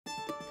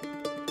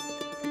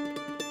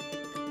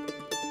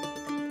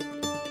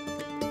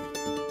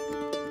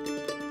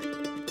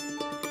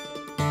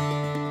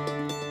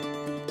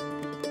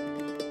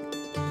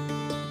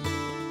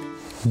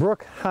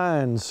Brooke,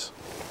 Hines,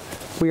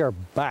 we are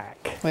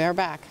back. We are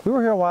back. We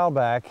were here a while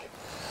back,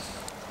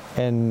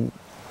 and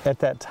at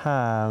that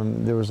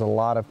time there was a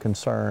lot of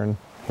concern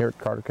here at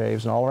Carter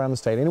Caves and all around the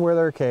state, anywhere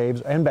there are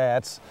caves and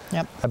bats,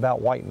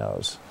 about white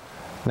nose.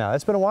 Now,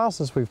 it's been a while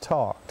since we've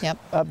talked.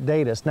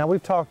 Update us. Now,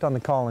 we've talked on the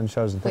call-in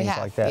shows and things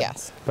like that.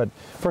 Yes. But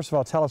first of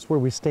all, tell us where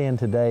we stand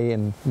today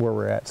and where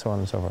we're at, so on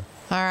and so forth.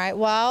 All right.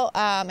 Well,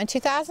 in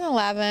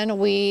 2011,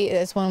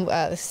 is when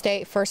the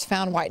state first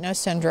found white nose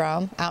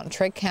syndrome out in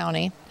Trigg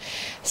County.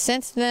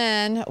 Since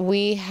then,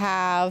 we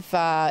have,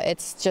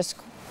 it's just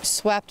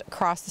swept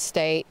across the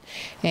state,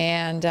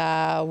 and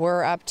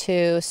we're up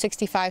to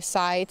 65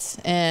 sites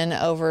in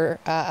over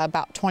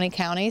about 20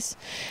 counties.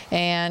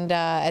 And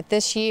at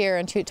this year,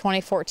 in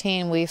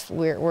 2014, we're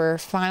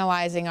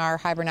finalizing our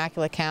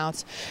hibernaculate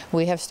counts.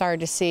 We have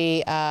started to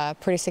see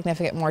pretty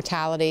significant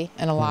mortality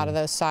in a lot of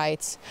those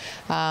sites,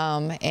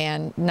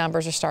 and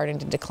numbers are starting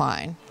to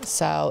decline.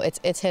 So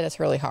it's hit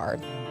us really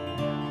hard.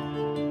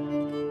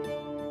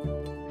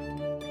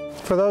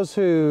 For those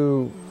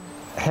who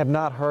have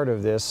not heard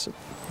of this,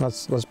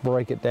 let's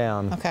break it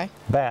down. Okay.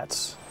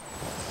 Bats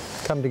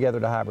come together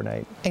to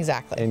hibernate.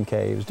 Exactly. In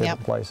caves,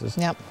 different places.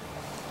 Yep.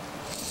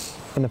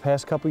 In the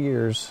past couple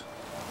years,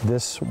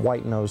 this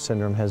white nose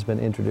syndrome has been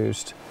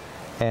introduced,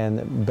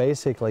 and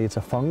basically it's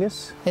a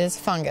fungus. It is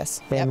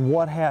fungus. And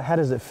how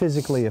does it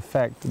physically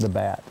affect the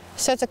bat?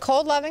 So it's a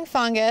cold-loving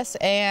fungus,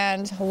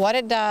 and what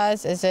it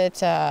does is it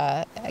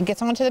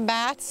gets onto the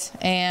bats,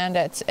 and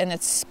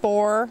its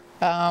spore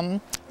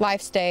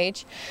life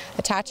stage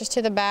attaches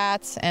to the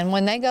bats, and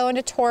when they go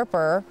into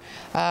torpor,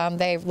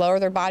 they lower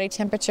their body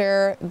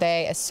temperature,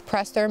 they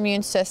suppress their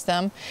immune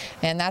system,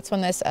 and that's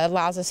when this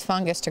allows this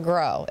fungus to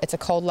grow. It's a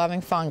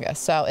cold-loving fungus,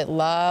 so it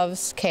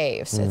loves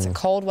caves. It's a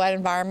cold, wet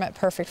environment,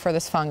 perfect for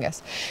this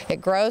fungus.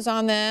 It grows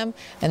on them,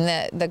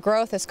 and the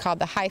growth is called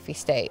the hyphae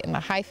state, and the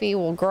hyphae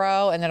will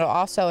grow, and it'll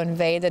also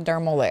invade the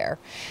dermal layer.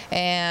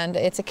 And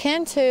it's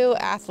akin to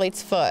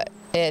athlete's foot.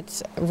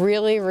 It's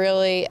really,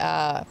 really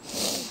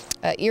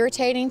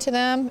irritating to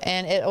them,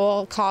 and it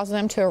will cause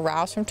them to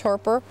arouse from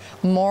torpor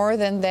more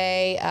than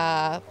they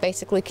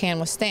basically can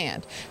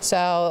withstand.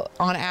 So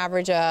on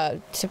average, a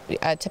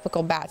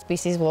typical bat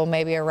species will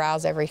maybe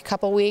arouse every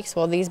couple weeks.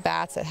 Well, these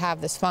bats that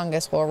have this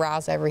fungus will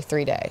arouse every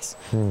 3 days.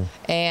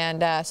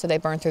 And so they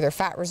burn through their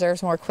fat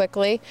reserves more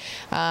quickly.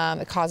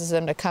 It causes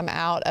them to come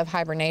out of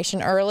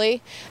hibernation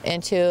early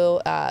into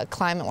a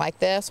climate like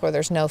this where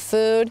there's no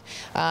food,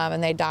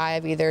 and they die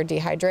of either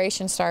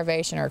dehydration,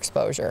 starvation, or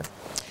exposure.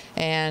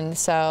 And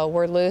so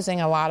we're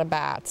losing a lot of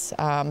bats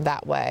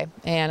that way,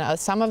 and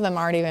some of them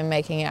aren't even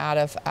making it out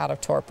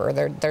of torpor.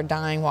 They're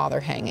dying while they're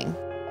hanging.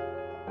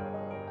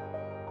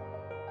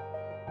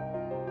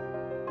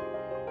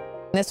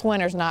 This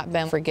winter's not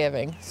been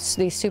forgiving.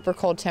 These super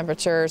cold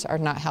temperatures are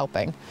not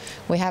helping.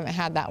 We haven't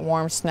had that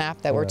warm snap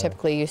that we're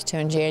typically used to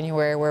in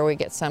January, where we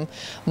get some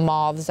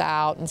moths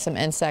out and some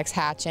insects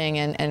hatching,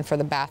 and for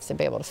the bats to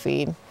be able to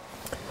feed.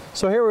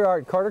 So here we are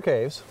at Carter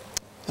Caves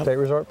State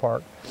Resort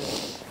Park.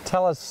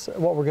 Tell us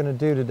what we're going to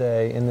do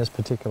today in this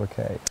particular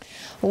cave.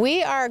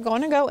 We are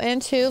going to go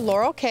into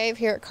Laurel Cave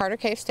here at Carter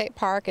Cave State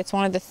Park. It's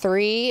one of the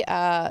 3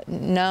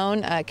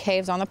 known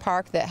caves on the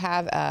park that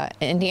have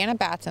Indiana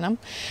bats in them.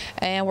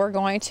 And we're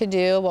going to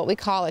do what we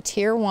call a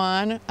Tier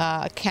 1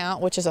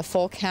 count, which is a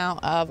full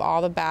count of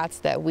all the bats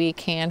that we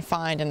can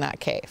find in that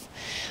cave.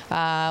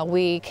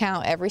 We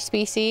count every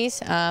species,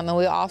 and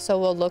we also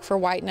will look for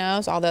white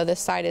nose. Although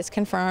this site is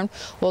confirmed,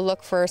 we'll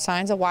look for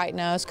signs of white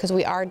nose because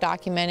we are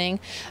documenting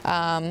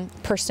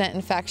percent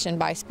infection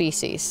by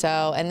species.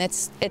 So, and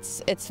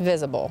it's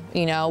visible.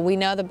 You know, we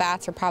know the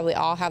bats are probably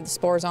all have the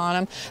spores on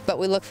them, but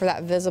we look for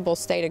that visible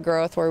state of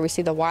growth where we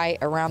see the white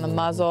around the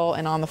muzzle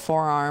and on the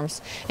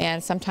forearms,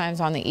 and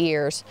sometimes on the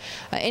ears.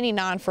 Any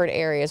non-furred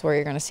areas where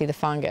you're going to see the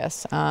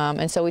fungus.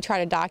 And so we try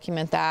to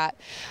document that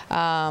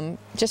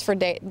just for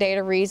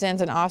data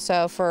reasons, and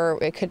also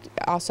it could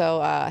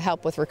also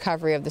help with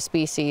recovery of the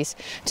species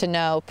to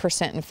know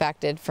percent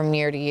infected from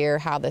year to year,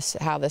 how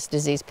this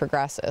disease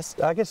progresses.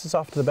 I guess it's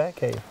off to the bat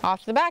cave.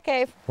 Off to the bat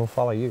cave. We'll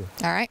follow you.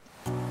 All right.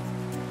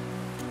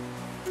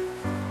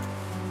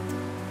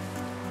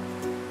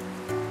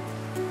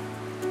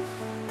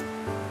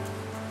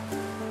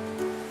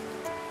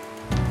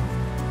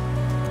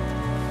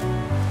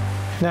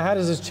 Now, how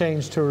does this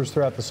change tours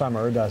throughout the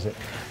summer, or does it?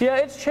 Yeah,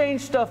 it's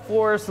changed stuff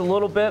for us a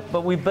little bit,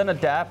 but we've been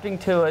adapting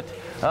to it.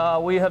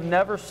 We have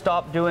never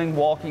stopped doing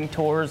walking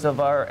tours of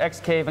our X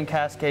Cave and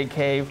Cascade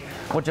Cave,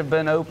 which have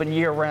been open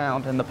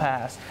year-round in the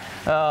past.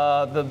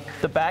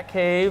 The Bat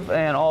Cave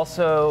and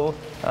also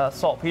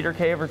Saltpeter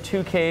Cave are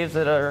 2 caves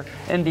that are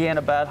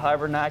Indiana bat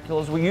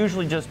hibernaculars. We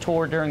usually just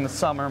tour during the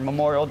summer,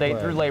 Memorial Day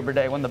through Labor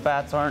Day, when the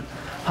bats aren't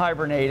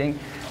hibernating.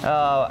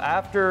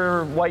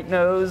 After white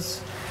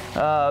nose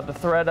The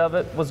threat of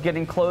it was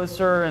getting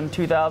closer. In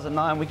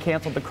 2009, we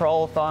canceled the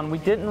crawl-a-thon. We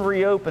didn't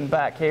reopen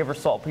Bat Cave or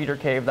Saltpeter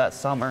Cave that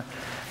summer.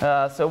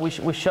 So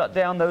we shut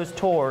down those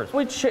tours.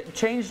 We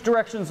changed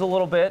directions a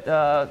little bit.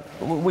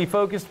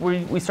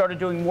 We started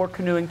doing more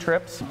canoeing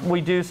trips.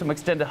 We do some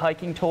extended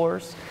hiking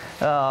tours.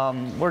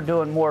 We're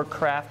doing more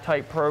craft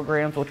type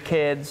programs with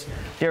kids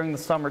during the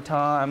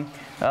summertime.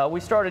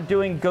 We started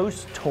doing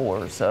ghost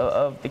tours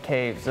of the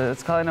caves.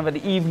 It's kind of an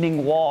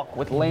evening walk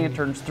with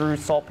lanterns through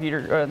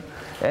Saltpeter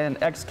and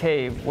X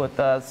Cave with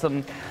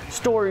some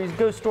stories,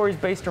 ghost stories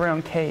based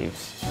around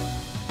caves.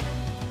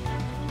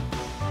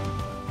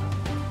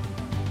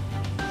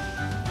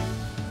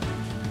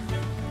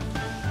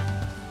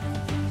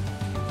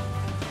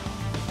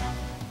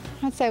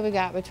 I'd say we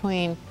got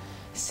between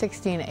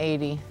 60 and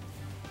 80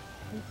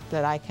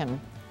 that I can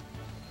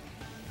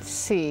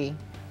see,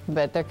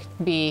 but there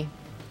could be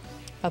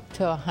up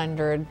to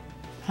 100,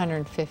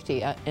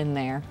 150 in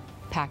there,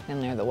 packed in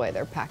there the way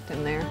they're packed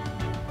in there.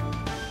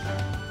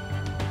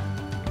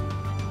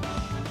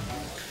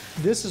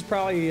 This is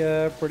probably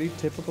a pretty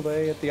typical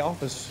day at the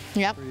office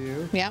for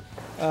you. Yep.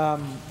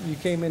 You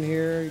came in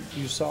here,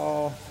 you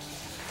saw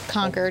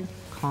Concord.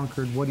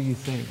 Concord. What do you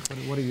think?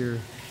 What are your...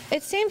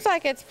 It seems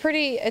like it's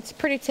pretty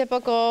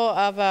typical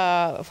of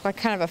a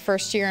kind of a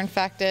first year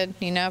infected,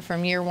 you know,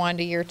 from year 1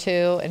 to year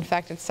 2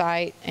 infected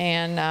site.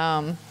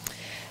 And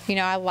you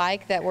know, I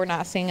like that we're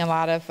not seeing a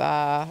lot of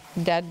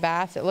dead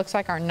bats. It looks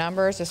like our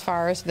numbers as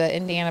far as the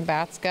Indiana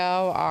bats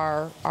go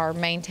are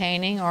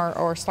maintaining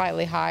or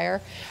slightly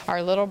higher.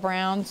 Our little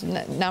browns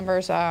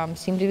numbers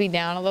seem to be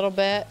down a little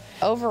bit.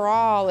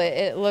 Overall,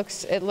 it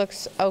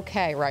looks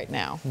okay right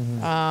now.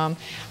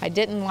 Mm-hmm. I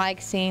didn't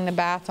like seeing the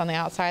bats on the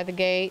outside of the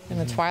gate in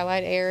the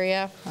twilight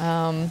area.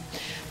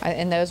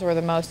 And those were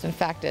the most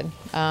infected.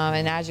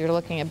 And as you're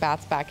looking at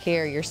bats back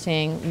here, you're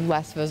seeing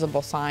less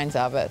visible signs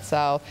of it.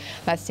 So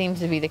that seems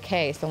to be the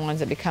case. The ones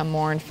that become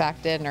more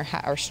infected and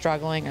are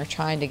struggling or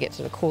trying to get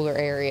to the cooler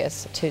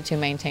areas to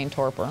maintain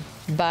torpor.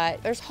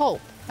 But there's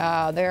hope.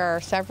 There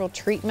are several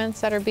treatments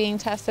that are being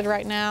tested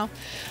right now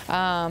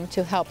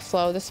to help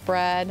slow the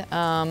spread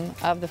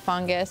of the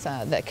fungus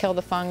that kill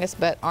the fungus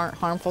but aren't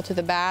harmful to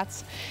the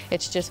bats.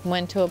 It's just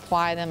when to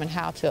apply them and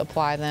how to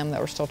apply them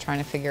that we're still trying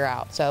to figure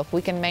out. So if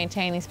we can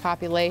maintain these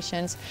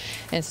populations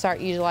and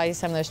start utilizing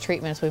some of those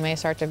treatments, we may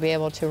start to be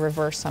able to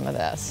reverse some of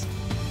this.